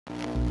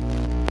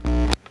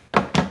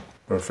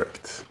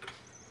Perfect.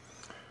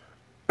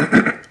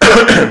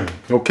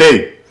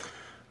 Okay,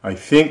 I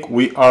think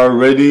we are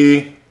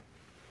ready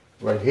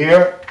right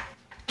here.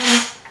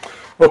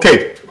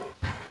 Okay,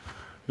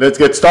 let's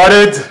get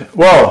started.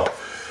 Well,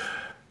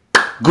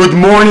 good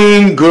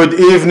morning, good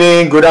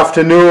evening, good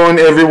afternoon,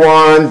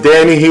 everyone.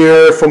 Danny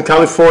here from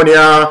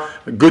California.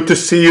 Good to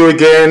see you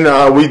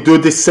again. We do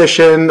this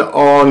session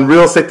on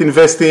real estate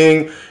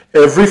investing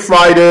every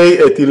Friday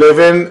at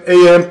 11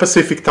 a.m.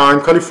 Pacific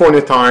time,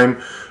 California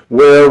time,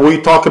 where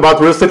we talk about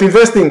real estate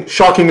investing,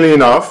 shockingly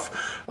enough.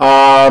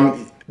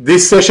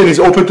 This session is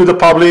open to the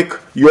public.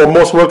 You are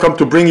most welcome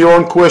to bring your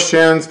own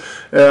questions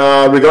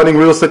regarding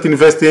real estate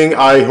investing.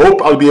 I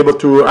hope I'll be able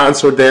to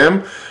answer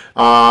them.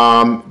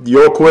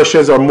 Your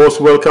questions are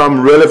most welcome,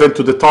 relevant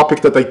to the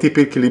topic that I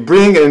typically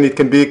bring, and it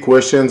can be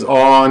questions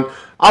on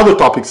other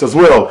topics as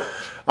well.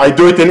 I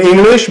do it in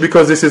English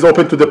because this is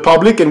open to the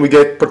public, and we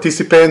get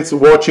participants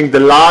watching the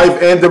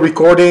live and the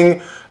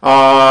recording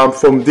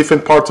from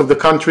different parts of the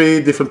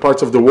country, different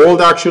parts of the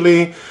world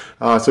actually.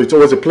 So it's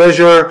always a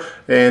pleasure,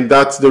 and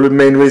that's the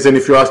main reason,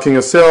 if you're asking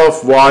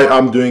yourself why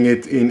I'm doing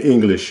it in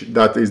English.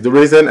 That is the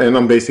reason, and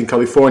I'm based in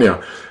California.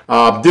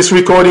 This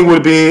recording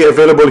will be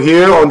available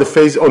here on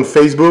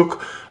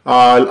Facebook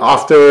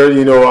after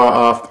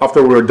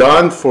we're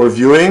done for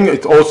viewing.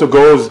 It also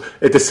goes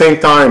at the same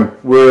time.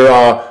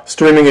 We're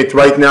streaming it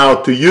right now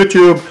to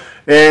YouTube,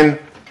 and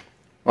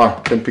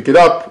can pick it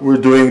up. We're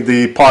doing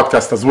the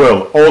podcast as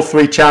well. All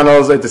three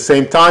channels at the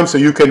same time, so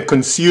you can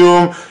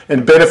consume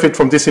and benefit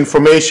from this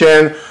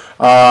information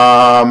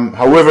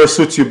however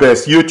suits you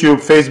best.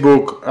 YouTube,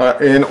 Facebook,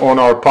 and on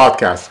our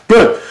podcast.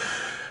 Good.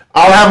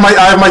 I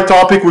have my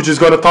topic, which is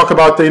going to talk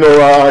about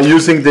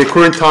using the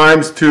current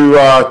times to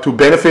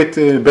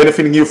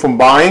benefiting you from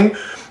buying,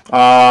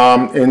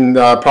 and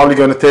probably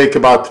going to take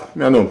about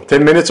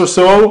 10 minutes or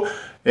so.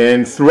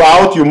 And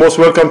throughout, you're most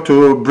welcome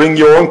to bring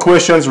your own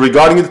questions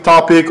regarding the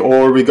topic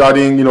or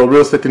regarding real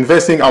estate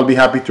investing. I'll be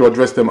happy to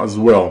address them as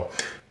well.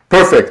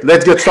 Perfect.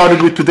 Let's get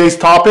started with today's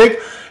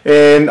topic.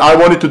 And I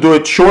wanted to do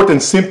it short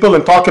and simple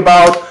and talk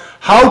about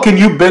how can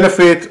you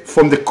benefit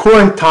from the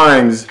current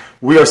times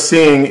we are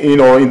seeing in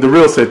the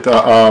real estate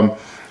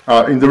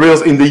in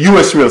the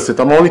U.S. real estate.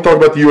 I'm only talking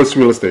about the U.S.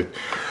 real estate.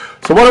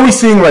 So what are we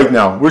seeing right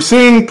now? We're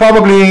seeing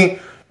probably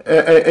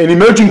an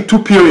emerging two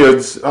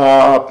periods.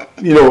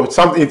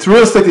 It's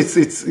real estate.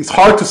 It's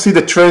hard to see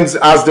the trends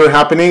as they're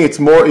happening. It's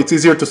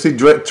easier to see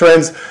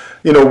trends,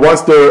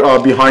 once they're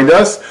behind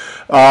us.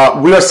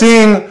 We are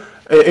seeing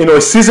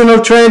a seasonal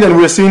trend, and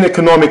we're seeing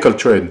economical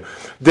trend.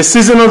 The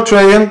seasonal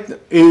trend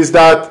is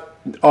that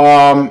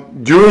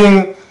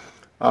during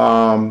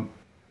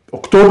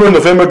October,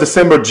 November,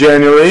 December,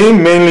 January,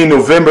 mainly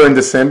November and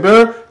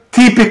December,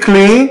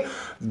 typically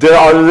there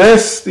are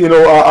less,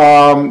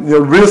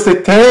 real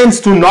estate tends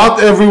to, not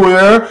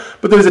everywhere,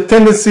 but there's a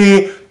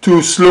tendency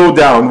to slow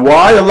down.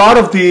 Why? A lot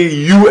of the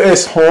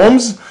U.S.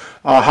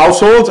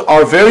 households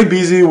are very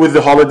busy with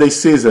the holiday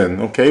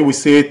season. Okay, we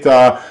see it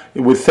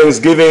with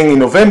Thanksgiving in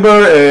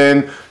November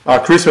and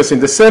Christmas in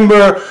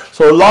December.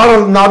 So not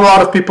a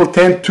lot of people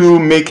tend to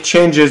make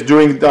changes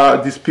during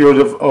this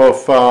period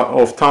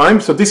of time.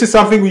 So this is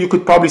something you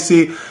could probably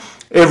see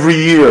every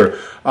year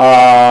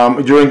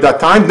during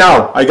that time.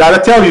 Now, I gotta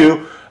tell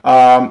you,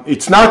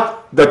 it's not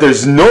that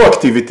there's no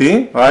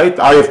activity, right?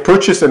 I have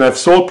purchased and I've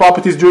sold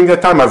properties during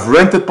that time. I've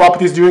rented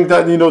properties during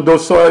that,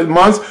 those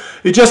months.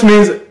 It just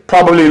means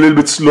probably a little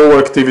bit slower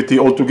activity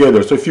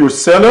altogether. So if you're a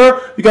seller,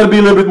 you got to be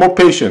a little bit more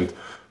patient.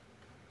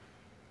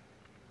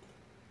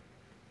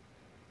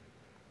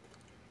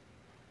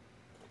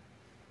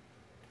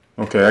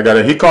 Okay, I got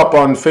a hiccup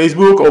on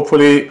Facebook.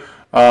 Hopefully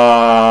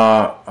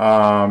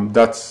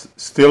that's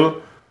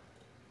still...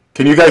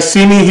 Can you guys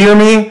see me, hear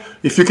me?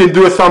 If you can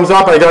do a thumbs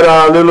up. I got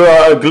a little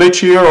glitch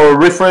here or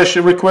refresh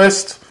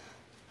request,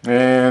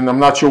 and I'm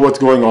not sure what's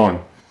going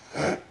on.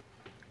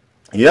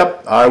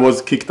 Yep, I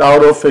was kicked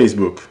out of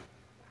Facebook.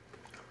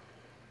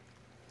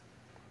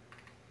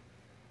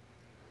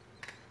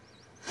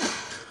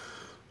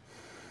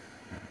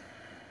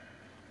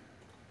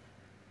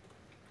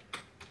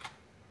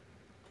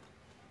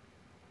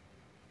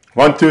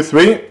 One, two,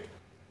 three.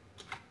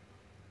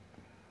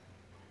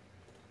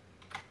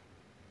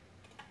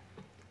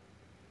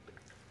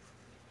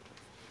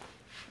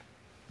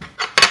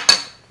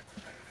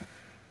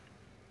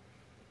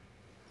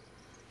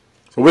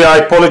 So I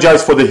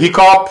apologize for the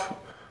hiccup.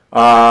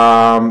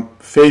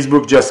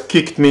 Facebook just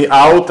kicked me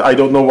out. I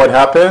don't know what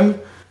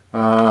happened.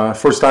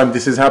 First time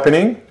this is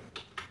happening.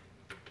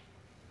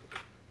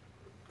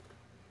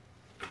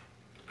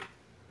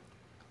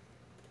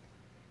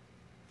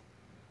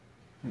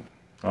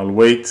 I'll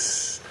wait.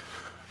 So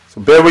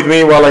bear with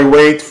me while I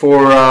wait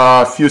for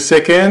a few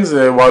seconds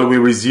while we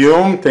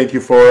resume. Thank you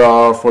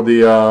for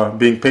the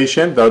being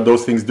patient.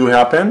 Those things do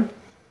happen.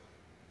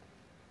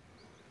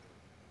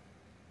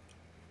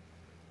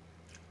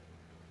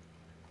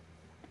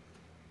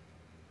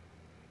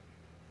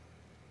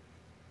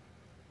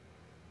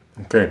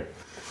 Okay.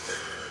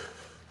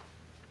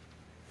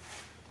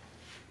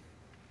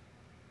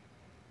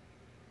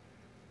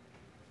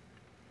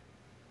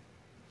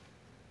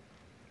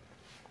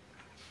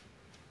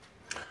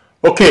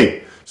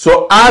 Okay,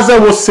 so as I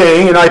was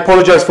saying, and I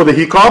apologize for the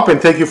hiccup,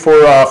 and thank you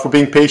for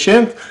being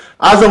patient.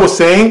 As I was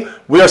saying,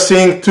 we are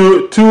seeing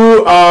two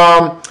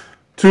kind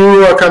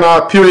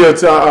of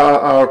periods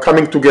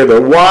coming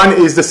together. One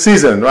is the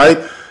season, right?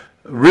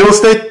 Real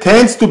estate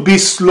tends to be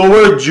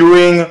slower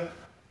during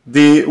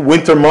the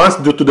winter months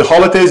due to the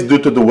holidays, due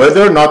to the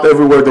weather. Not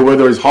everywhere the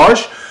weather is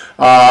harsh.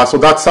 So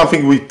that's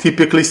something we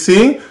typically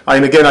see.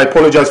 And again, I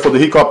apologize for the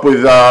hiccup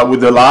with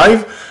the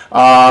live.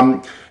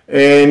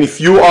 And if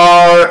you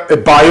are a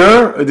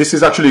buyer, this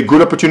is actually a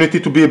good opportunity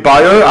to be a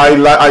buyer.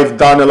 I've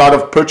done a lot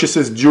of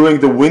purchases during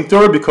the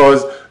winter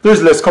because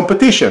there's less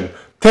competition.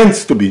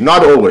 Tends to be,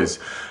 not always.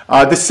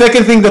 The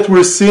second thing that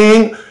we're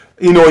seeing,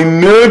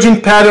 emerging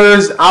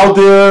patterns out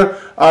there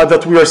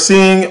that we are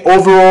seeing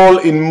overall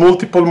in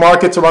multiple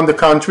markets around the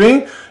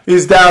country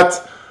is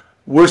that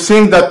we're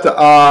seeing that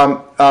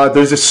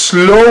there's a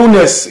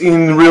slowness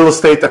in real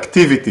estate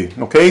activity,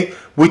 okay?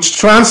 Which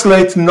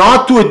translates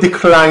not to a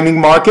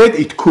declining market.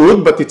 It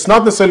could, but it's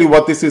not necessarily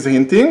what this is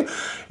hinting.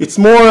 It's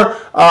more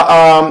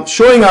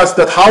showing us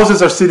that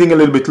houses are sitting a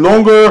little bit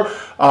longer,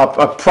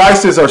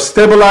 prices are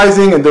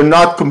stabilizing, and they're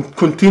not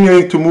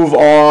continuing to move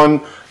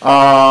on,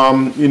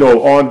 on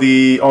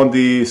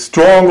the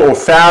strong or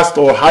fast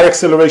or high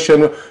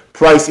acceleration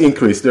price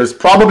increase. There's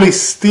probably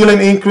still an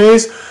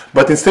increase,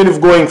 but instead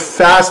of going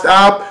fast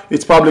up,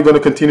 it's probably going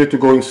to continue to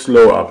going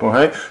slow up.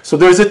 Okay, so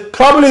there's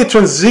probably a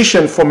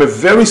transition from a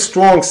very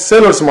strong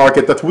seller's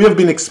market that we have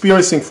been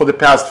experiencing for the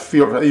past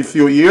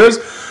few years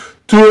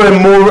to a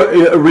more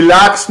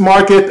relaxed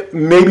market,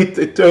 maybe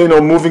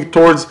moving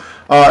towards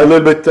a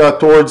little bit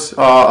towards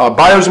a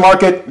buyer's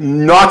market.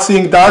 Not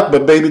seeing that,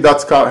 but maybe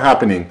that's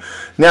happening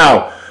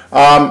now.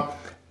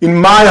 In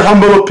my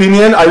humble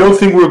opinion, I don't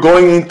think we're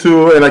going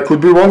into, and I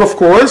could be wrong, of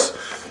course,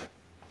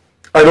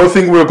 I don't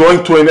think we're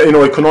going to an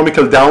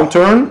economical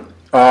downturn.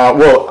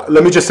 Well,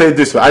 let me just say it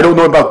this way. I don't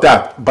know about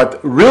that, but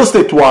real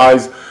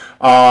estate-wise,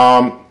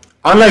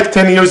 unlike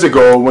 10 years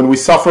ago when we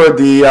suffered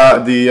the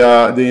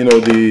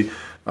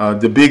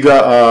big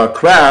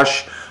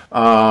crash,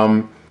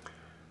 a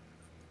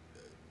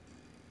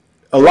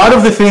lot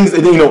of the things,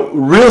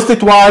 real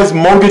estate-wise,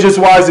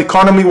 mortgages-wise,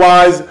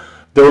 economy-wise,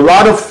 there are a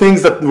lot of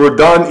things that were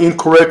done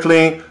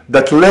incorrectly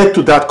that led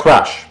to that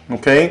crash.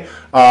 Okay,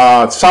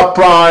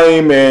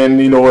 subprime and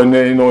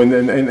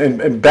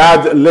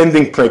bad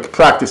lending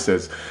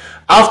practices.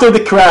 After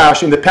the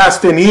crash in the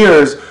past 10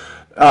 years,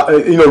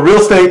 real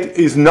estate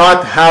is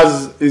not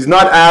as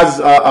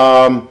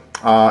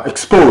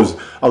exposed.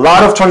 A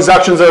lot of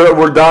transactions that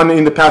were done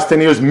in the past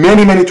 10 years,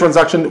 many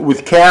transactions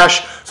with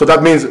cash. So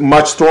that means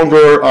much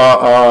stronger,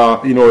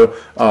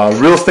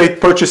 real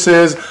estate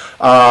purchases.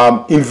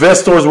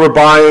 Investors were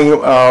buying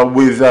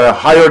with a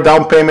higher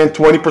down payment,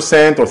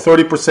 20% or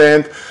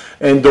 30%,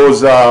 and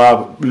those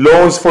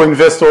loans for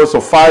investors, so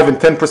 5 and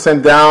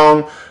 10%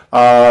 down,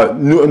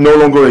 no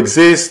longer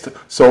exist.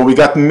 So we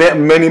got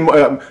many,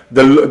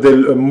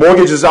 the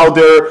mortgages out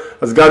there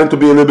has gotten to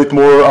be a little bit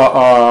more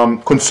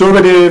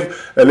conservative,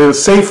 a little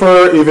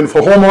safer, even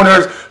for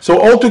homeowners.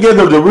 So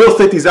altogether, the real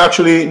estate is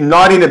actually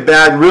not in a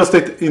bad, real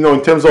estate,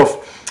 in terms of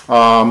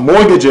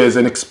mortgages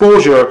and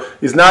exposure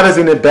is not as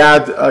in a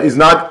bad, is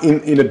not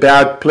in a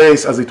bad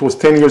place as it was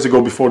 10 years ago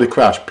before the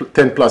crash,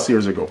 10 plus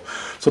years ago.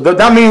 So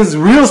that means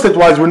real estate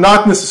wise, we're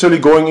not necessarily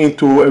going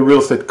into a real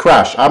estate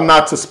crash. I'm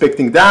not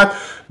suspecting that,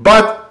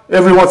 but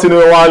every once in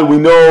a while we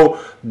know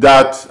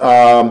that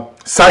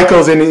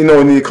cycles in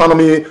the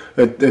economy,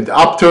 an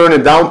upturn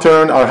and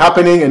downturn are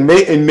happening, and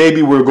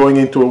maybe we're going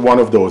into one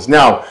of those.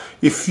 Now,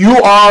 if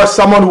you are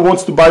someone who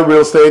wants to buy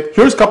real estate,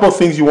 here's a couple of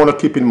things you want to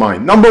keep in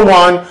mind. Number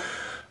one,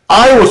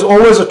 I was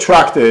always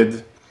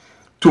attracted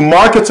to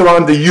markets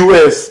around the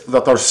US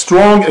that are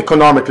strong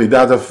economically,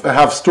 that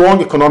have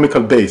strong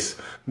economical base.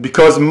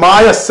 Because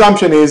my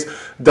assumption is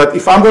that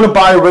if I'm going to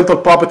buy a rental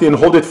property and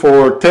hold it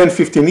for 10,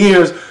 15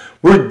 years,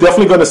 we're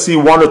definitely going to see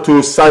one or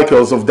two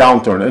cycles of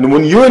downturn. And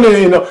when you're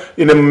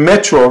in a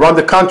metro around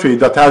the country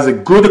that has a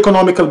good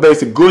economical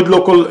base, a good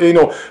local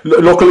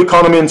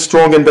economy and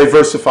strong and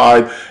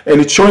diversified, and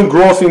it's showing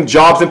growth in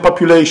jobs and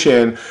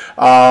population,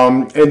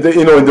 and in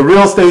the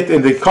real estate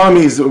and the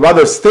economy is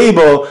rather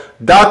stable,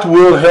 that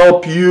will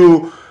help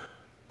you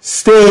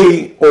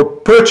stay or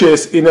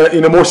purchase in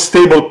a more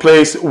stable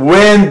place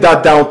when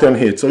that downturn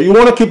hits. So you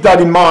want to keep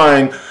that in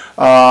mind.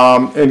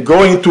 And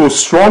going to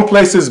strong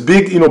places,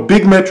 big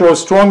metros,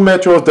 strong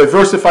metros,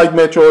 diversified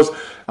metros,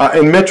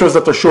 and metros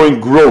that are showing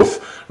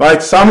growth,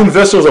 right? Some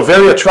investors are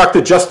very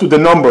attracted just to the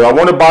number. I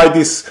want to buy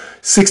this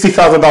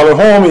 $60,000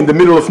 home in the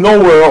middle of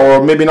nowhere,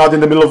 or maybe not in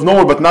the middle of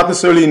nowhere, but not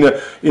necessarily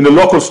in a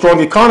local strong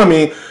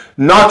economy,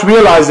 not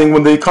realizing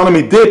when the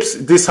economy dips,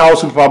 this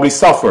house will probably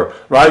suffer,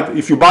 right?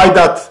 If you buy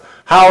that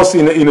house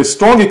in a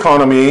strong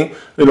economy,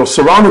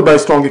 surrounded by a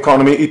strong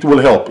economy, it will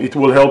help. It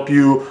will help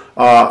you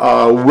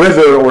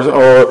weather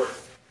or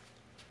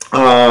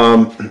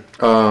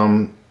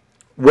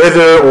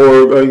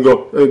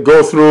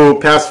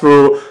pass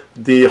through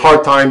the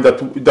hard time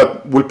that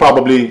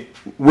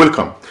will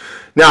come.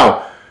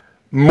 Now,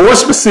 more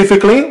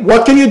specifically,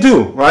 what can you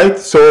do, right?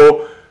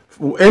 So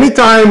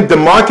anytime the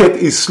market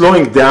is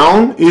slowing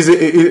down, is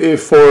it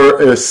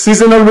for a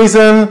seasonal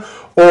reason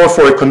or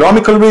for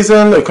economical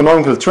reason,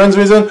 economical trends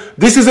reason,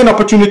 this is an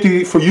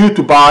opportunity for you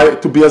to buy,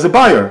 to be a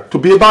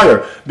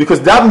buyer, because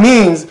that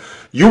means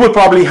you will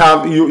probably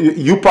have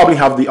you probably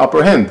have the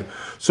upper hand.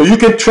 So you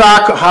can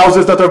track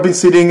houses that have been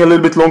sitting a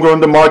little bit longer on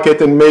the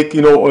market and make,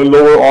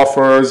 lower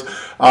offers.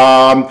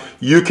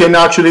 You can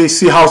actually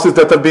see houses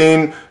that have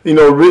been,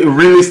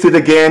 relisted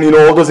again.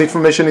 All those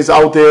information is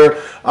out there.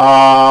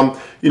 I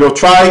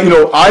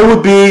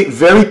would be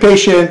very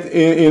patient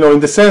in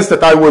the sense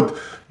that I would,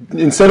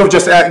 instead of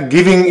just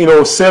giving,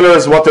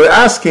 sellers what they're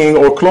asking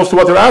or close to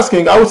what they're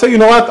asking, I would say,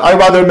 I'd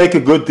rather make a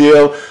good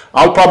deal.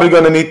 I'm probably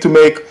going to need to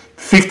make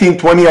 15,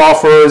 20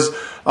 offers.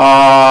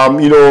 On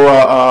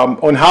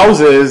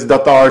houses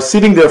that are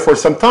sitting there for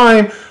some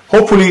time,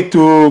 hopefully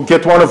to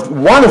get one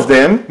of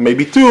them,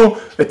 maybe two,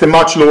 at a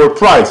much lower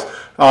price.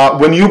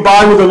 When you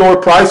buy with a lower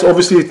price,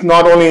 obviously it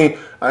not only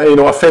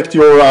affect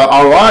your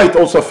ROI, it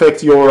also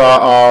affects your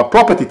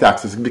property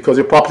taxes, because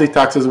your property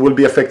taxes will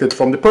be affected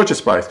from the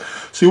purchase price.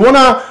 So you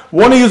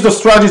wanna use those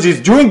strategies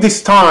during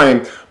this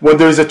time when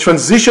there is a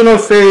transitional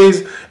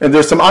phase and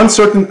there's some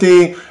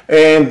uncertainty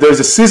and there's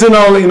a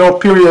seasonal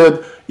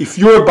period. If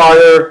you're a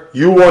buyer,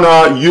 you want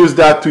to use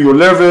that to your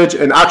leverage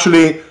and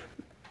actually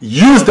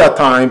use that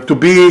time to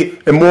be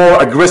a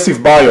more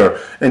aggressive buyer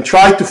and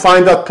try to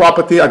find that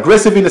property,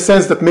 aggressive in the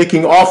sense that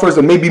making offers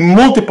and maybe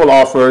multiple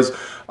offers,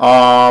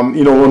 on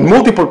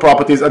multiple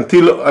properties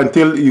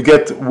until you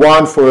get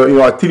one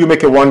until you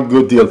make one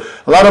good deal.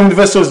 A lot of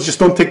investors just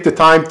don't take the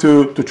time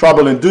to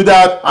travel and do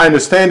that. I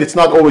understand it's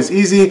not always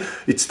easy.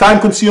 It's time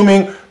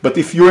consuming, but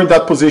if you're in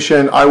that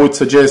position, I would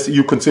suggest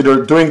you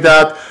consider doing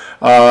that.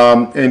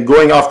 And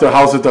going after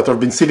houses that have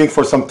been sitting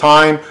for some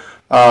time,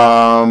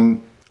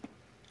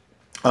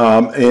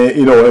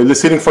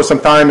 sitting for some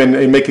time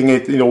and making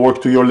it,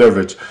 work to your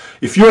leverage.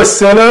 If you're a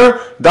seller,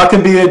 that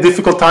can be a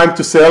difficult time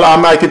to sell.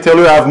 I can tell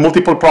you I have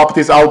multiple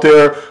properties out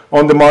there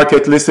on the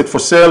market listed for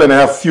sale, and I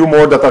have a few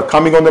more that are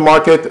coming on the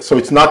market. So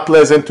it's not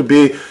pleasant to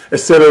be a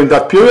seller in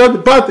that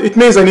period, but it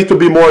means I need to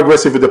be more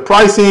aggressive with the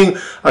pricing.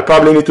 I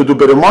probably need to do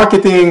better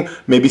marketing,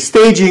 maybe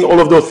staging, all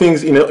of those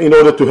things in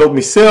order to help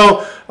me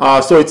sell.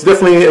 So it's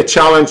definitely a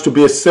challenge to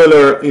be a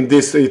seller in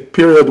this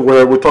period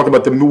where we're talking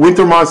about the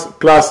winter months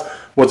plus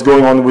what's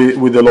going on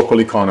with the local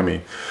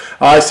economy.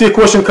 I see a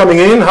question coming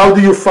in. How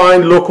do you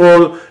find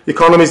local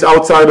economies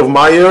outside of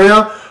my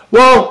area?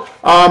 Well,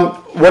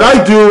 what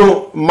I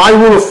do, my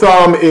rule of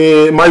thumb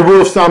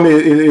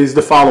is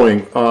the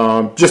following.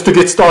 Just to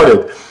get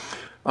started,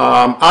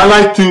 I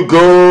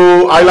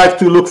like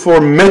to look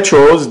for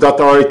metros that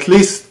are at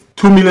least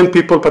 2 million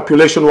people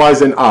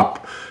population-wise and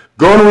up.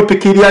 Go on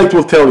Wikipedia, it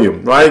will tell you,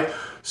 right?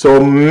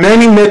 So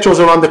many metros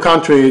around the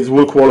country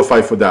will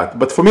qualify for that.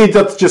 But for me,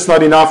 that's just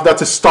not enough.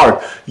 That's a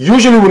start.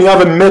 Usually when you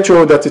have a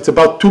metro that it's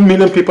about 2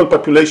 million people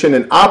population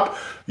and up,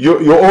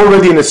 you're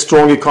already in a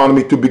strong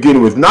economy to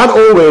begin with. Not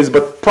always,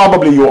 but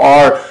probably you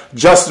are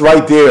just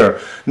right there.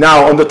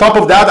 Now, on the top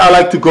of that, I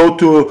like to go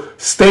to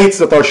states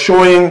that are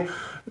showing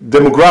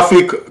there's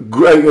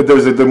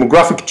a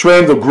demographic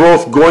trend of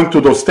growth going to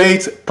those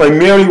states.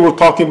 Primarily, we're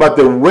talking about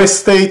the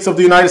west states of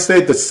the United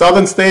States, the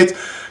southern states.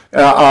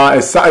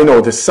 The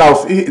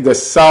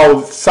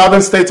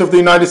southern states of the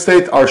United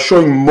States are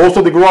showing most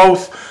of the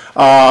growth.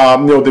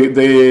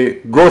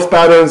 The growth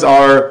patterns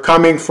are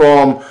coming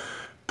from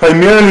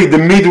primarily the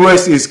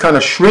Midwest is kind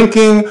of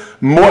shrinking.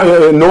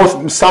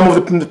 Some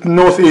of the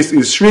Northeast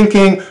is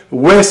shrinking.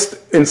 West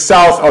and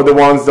South are the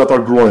ones that are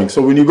growing.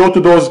 So when you go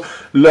to those,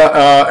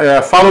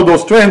 follow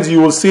those trends, you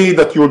will see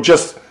that you're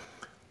just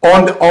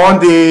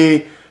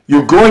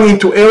you're going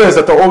into areas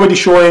that are already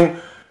showing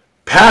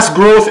past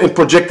growth and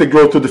projected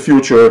growth to the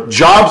future,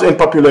 jobs and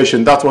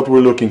population. That's what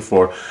we're looking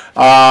for.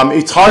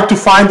 It's hard to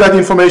find that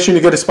information.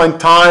 You got to spend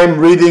time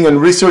reading and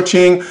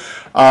researching.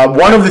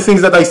 One of the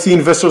things that I see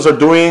investors are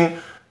doing,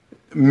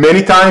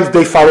 many times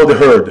they follow the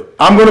herd.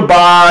 I'm going to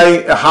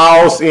buy a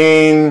house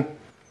in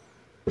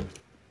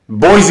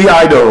Boise,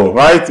 Idaho,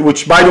 right?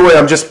 Which, by the way,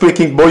 I'm just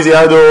picking Boise,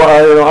 Idaho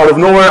out of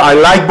nowhere. I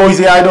like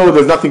Boise, Idaho.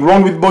 There's nothing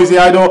wrong with Boise,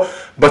 Idaho.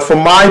 But for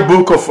my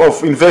book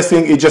of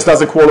investing, it just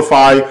doesn't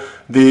qualify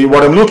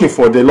what I'm looking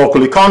for, the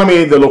local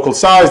economy, the local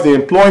size, the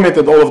employment,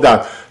 and all of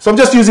that. So I'm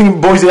just using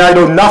Boise,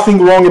 Idaho. Nothing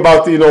wrong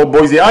about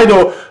Boise,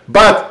 Idaho.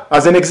 But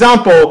as an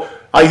example,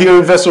 I hear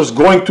investors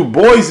going to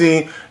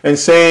Boise and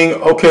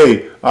saying,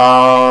 okay,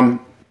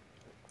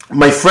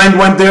 my friend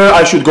went there,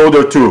 I should go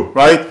there too,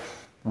 right?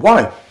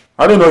 Why?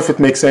 I don't know if it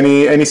makes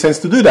any sense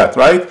to do that,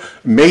 right?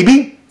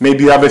 Maybe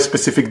you have a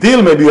specific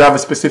deal, maybe you have a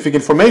specific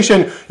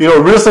information.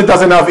 Real estate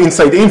doesn't have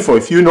inside info.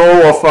 If you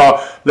know of,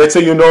 let's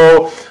say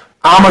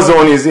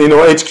Amazon is,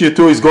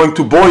 HQ2 is going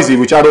to Boise,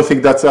 which I don't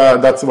think that's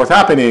what's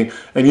happening,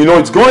 and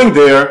it's going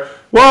there,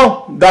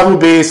 well, that would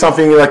be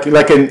something like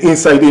an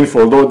inside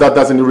info, though that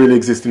doesn't really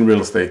exist in real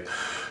estate.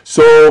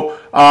 So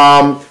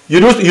you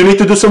need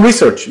to do some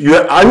research.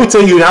 I would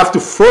say you have to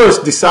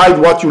first decide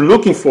what you're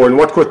looking for and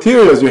what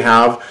criteria you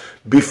have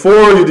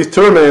before you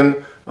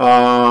determine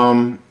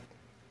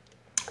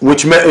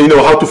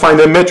how to find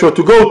a metro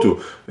to go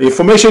to. The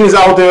information is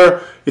out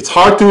there. It's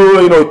hard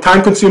to,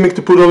 time consuming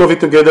to put all of it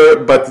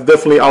together, but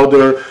definitely out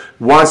there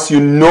once you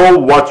know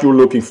what you're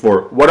looking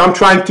for. What I'm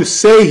trying to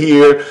say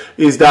here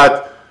is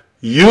that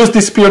use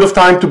this period of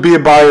time to be a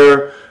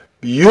buyer.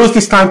 Use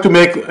this time to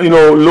make,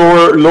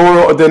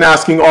 lower than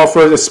asking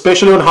offers,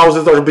 especially on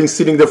houses that have been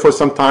sitting there for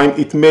some time.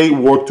 It may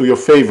work to your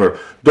favor.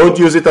 Don't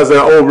use it as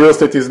real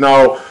estate is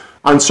now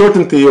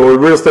uncertainty, or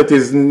real estate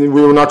is,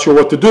 we're not sure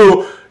what to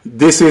do.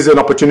 This is an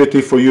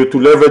opportunity for you to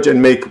leverage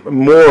and make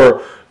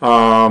more,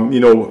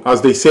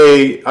 as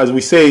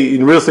we say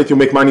in real estate, you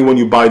make money when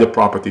you buy the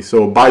property.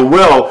 So buy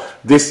well.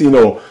 This,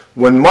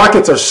 when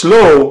markets are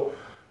slow,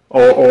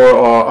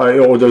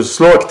 or there's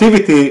slow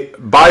activity,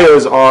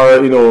 buyers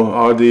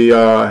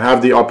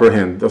have the upper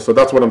hand. So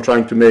that's what I'm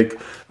trying to make,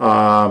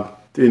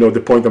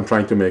 the point I'm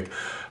trying to make.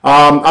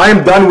 I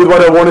am done with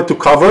what I wanted to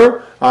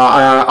cover.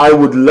 I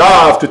would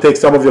love to take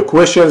some of your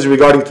questions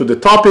regarding to the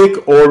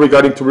topic or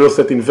regarding to real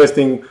estate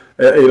investing,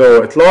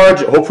 at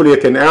large. Hopefully I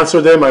can answer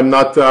them. I'm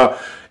not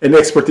an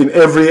expert in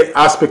every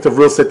aspect of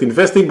real estate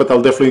investing, but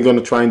I'm definitely going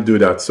to try and do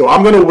that. So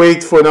I'm going to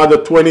wait for another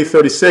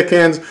 20-30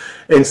 seconds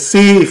and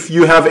see if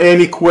you have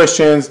any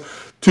questions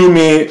to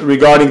me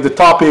regarding the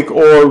topic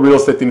or real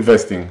estate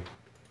investing.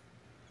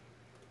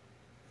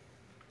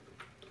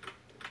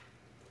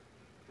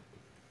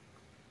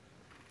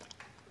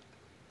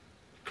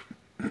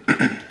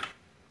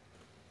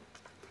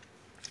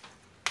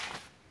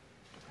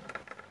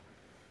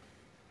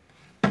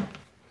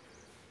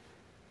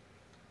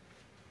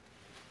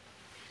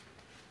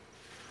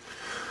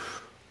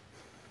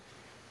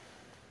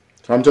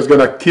 So I'm just going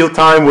to kill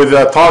time with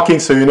talking,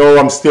 so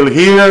I'm still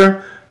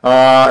here,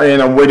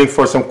 and I'm waiting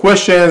for some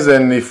questions.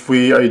 And if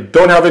I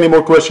don't have any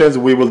more questions,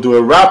 we will do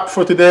a wrap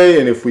for today.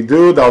 And if we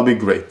do, that'll be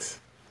great.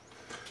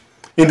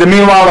 In the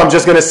meanwhile, I'm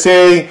just going to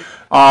say,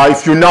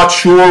 if you're not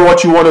sure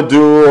what you want to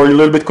do, or you're a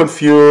little bit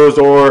confused,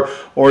 or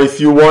if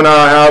you want to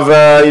have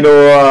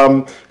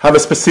have a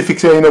specific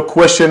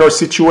question or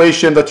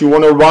situation that you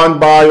want to run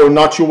by or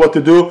not sure what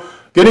to do,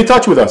 get in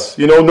touch with us.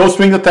 No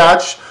string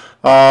attached.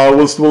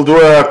 We'll do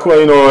a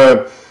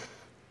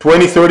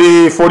 20,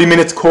 30, 40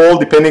 minutes call,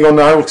 depending on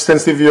how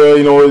extensive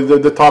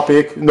the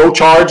topic. No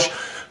charge.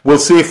 We'll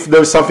see if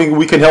there's something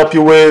we can help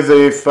you with,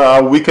 if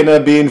we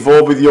can be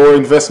involved with your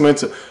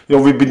investments.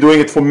 We've been doing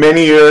it for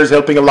many years,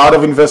 helping a lot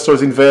of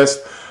investors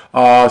invest.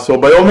 So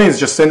by all means,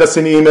 just send us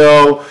an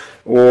email,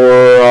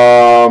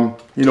 or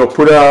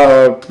put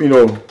a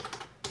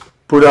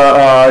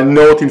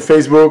note in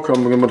Facebook.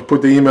 I'm going to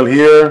put the email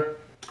here.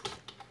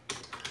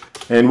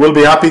 And we'll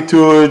be happy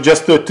to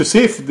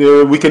see if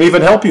we can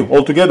even help you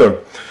all together.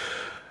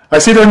 I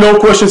see there are no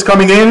questions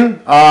coming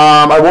in.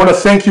 I want to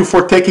thank you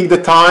for taking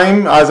the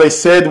time. As I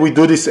said, we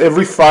do this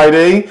every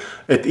Friday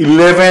at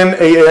 11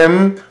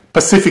 a.m.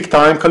 Pacific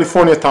time,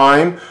 California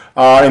time.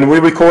 And we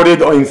record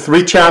it in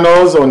 3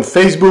 channels, on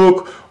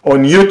Facebook,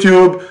 on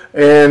YouTube,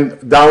 and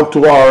down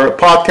to our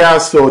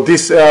podcast. So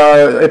this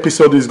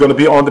episode is going to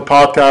be on the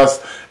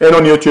podcast and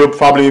on YouTube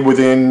probably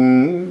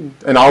within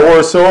an hour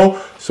or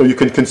so. So you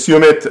can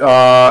consume it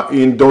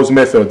in those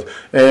methods.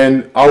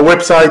 And our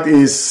website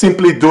is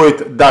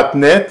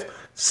simplydoit.net.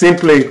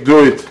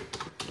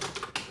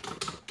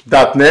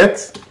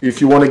 Simplydoit.net.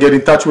 If you want to get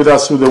in touch with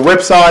us through the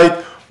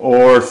website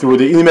or through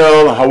the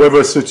email,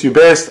 however suits you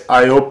best.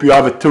 I hope you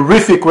have a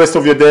terrific rest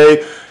of your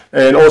day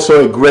and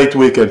also a great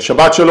weekend.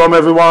 Shabbat Shalom,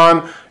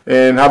 everyone,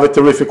 and have a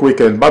terrific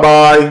weekend.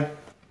 Bye-bye.